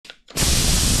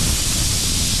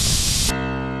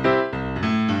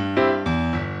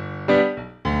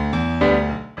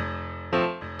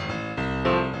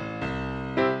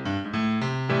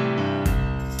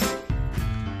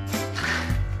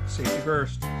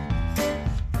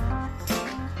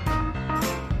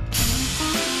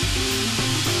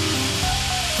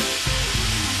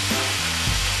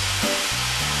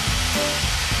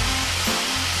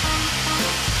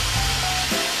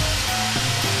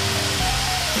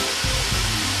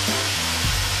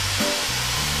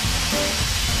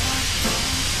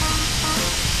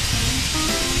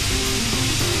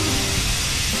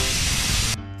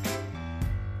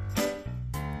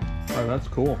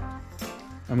cool.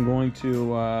 I'm going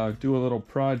to do a little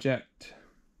project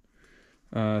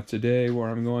today where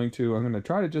I'm going to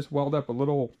try to just weld up a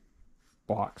little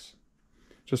box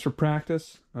just for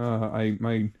practice.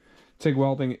 My TIG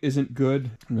welding isn't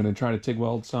good. I'm going to try to TIG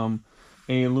weld some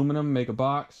aluminum, make a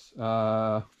box.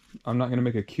 I'm not going to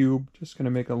make a cube, just going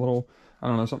to make a little, I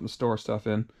don't know, something to store stuff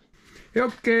in.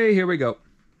 Okay, here we go.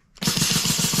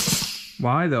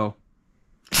 Why though?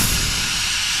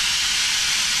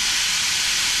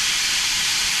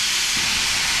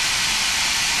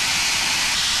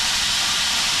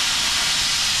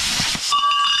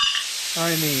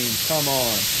 I mean, come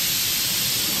on.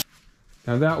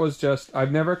 Now that was just,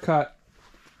 I've never cut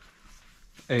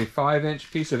a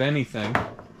 5-inch piece of anything.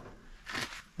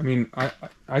 I mean,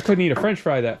 I couldn't eat a French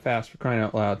fry that fast, for crying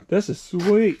out loud. This is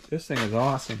sweet. This thing is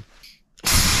awesome.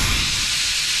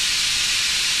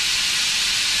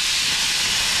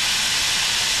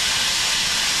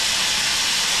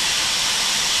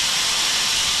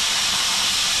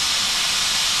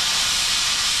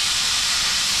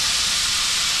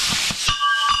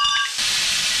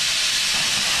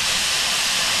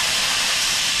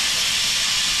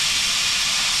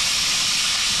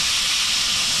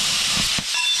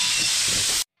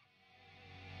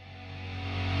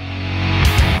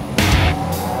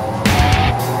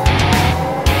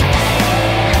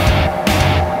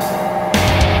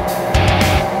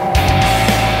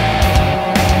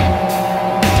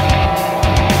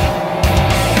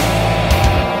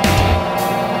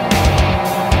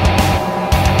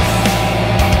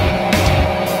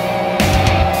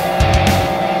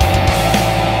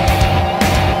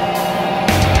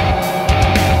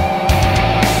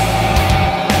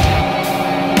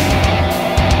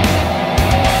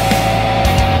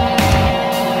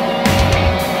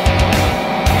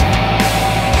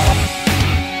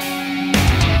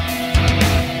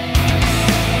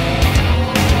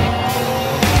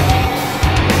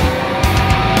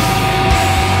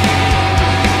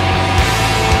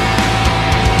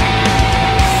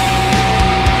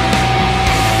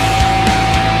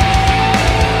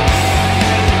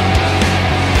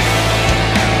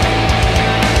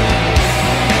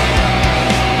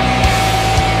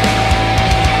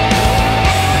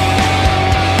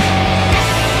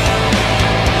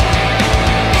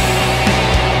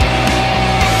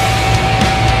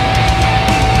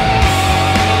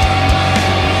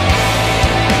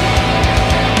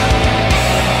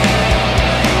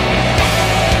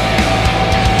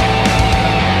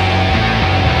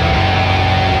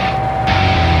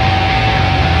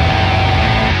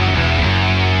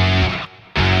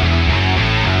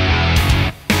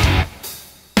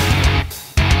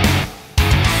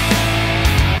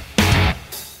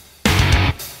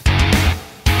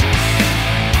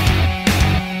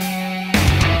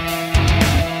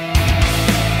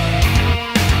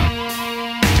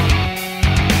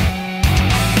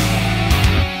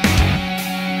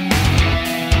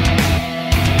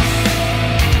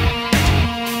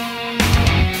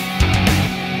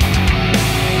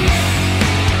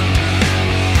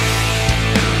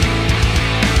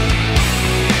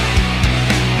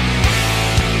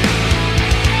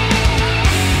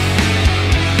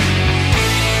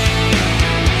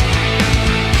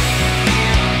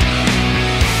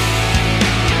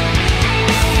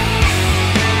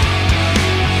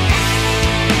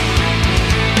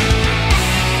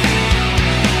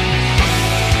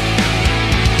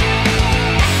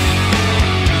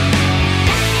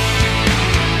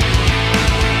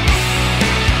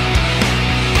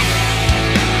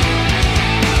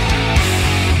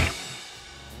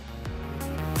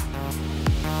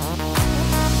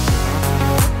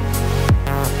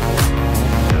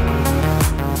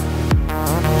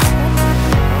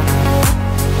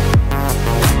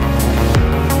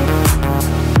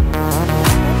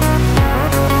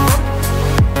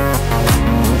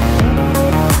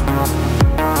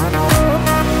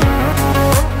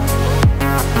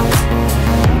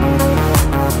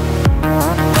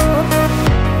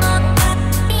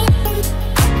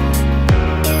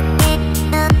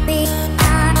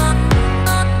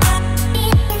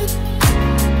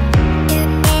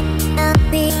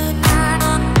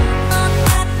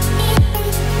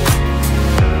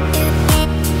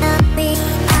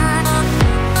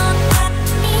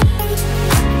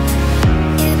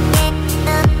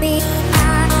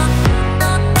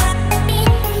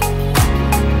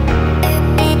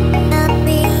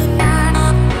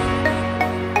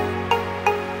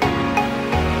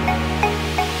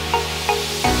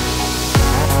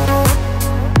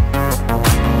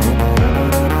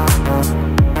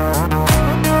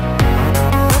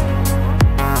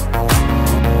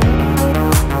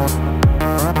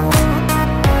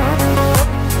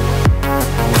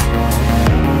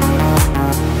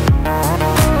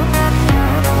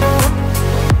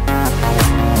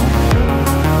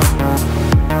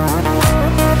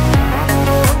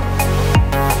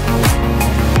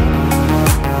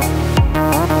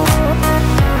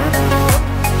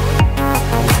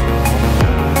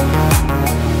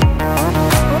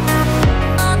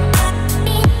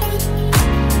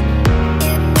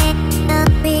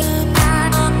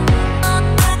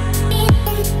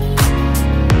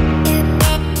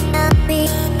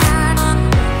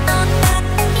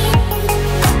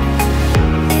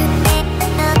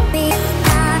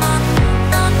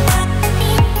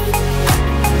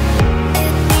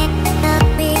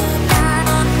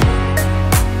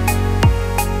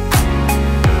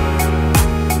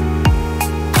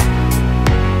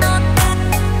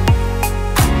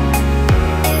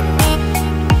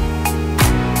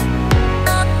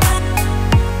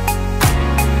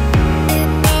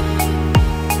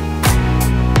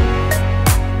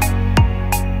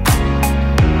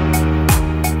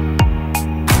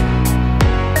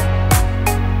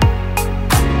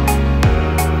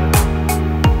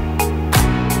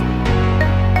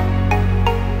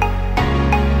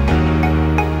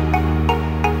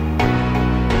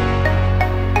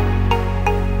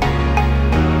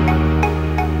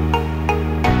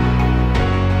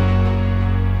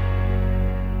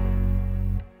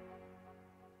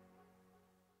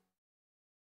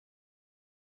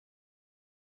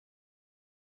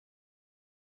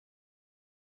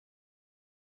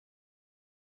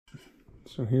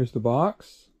 So here's the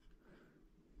box.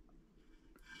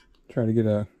 Try to get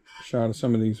a shot of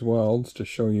some of these welds to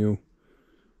show you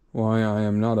why I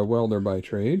am not a welder by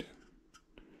trade.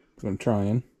 But I'm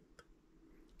trying.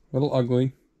 A little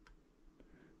ugly.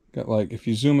 Got like, if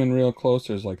you zoom in real close,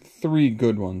 there's like 3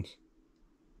 good ones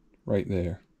right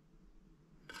there.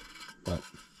 But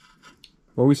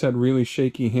I've always had really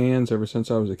shaky hands ever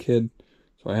since I was a kid,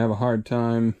 so I have a hard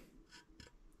time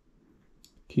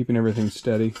keeping everything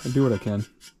steady. I do what I can.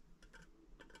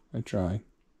 I try.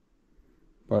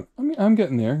 But I mean, I'm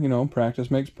getting there, you know,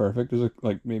 practice makes perfect. There's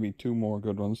like maybe 2 more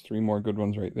good ones, 3 more good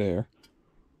ones right there.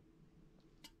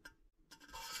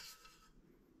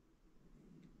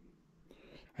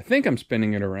 I think I'm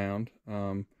spinning it around.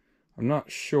 I'm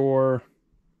not sure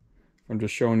if I'm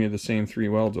just showing you the same 3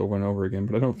 welds over and over again,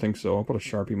 but I don't think so. I'll put a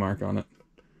Sharpie mark on it.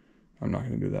 I'm not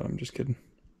going to do that. I'm just kidding.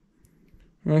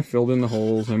 I filled in the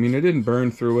holes. I mean, it didn't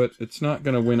burn through it. It's not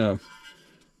going to win a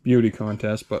beauty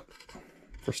contest, but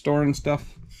for storing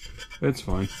stuff, it's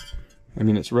fine. I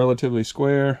mean, it's relatively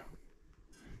square.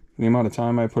 The amount of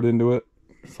time I put into it,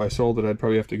 if I sold it, I'd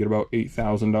probably have to get about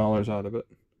 $8,000 out of it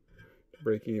to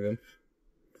break even.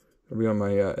 It'll be on my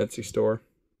Etsy store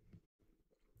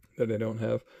that I don't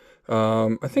have.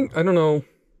 I don't know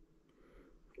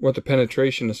what the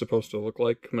penetration is supposed to look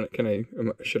like.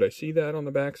 Should I see that on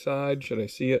the back side? Should I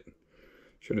see it?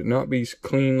 Should it not be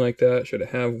clean like that? Should it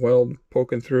have weld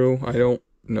poking through? I don't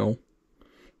know.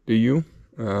 Do you?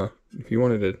 If you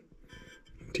wanted to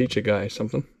teach a guy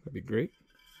something, that'd be great.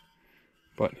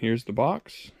 But here's the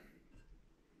box.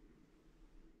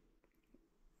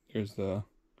 There's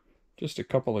just a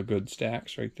couple of good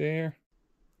stacks right there.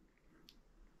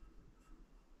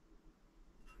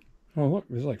 Oh, look,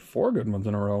 there's like 4 good ones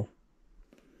in a row.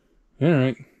 All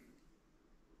right.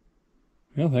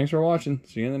 Well, thanks for watching.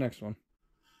 See you in the next one.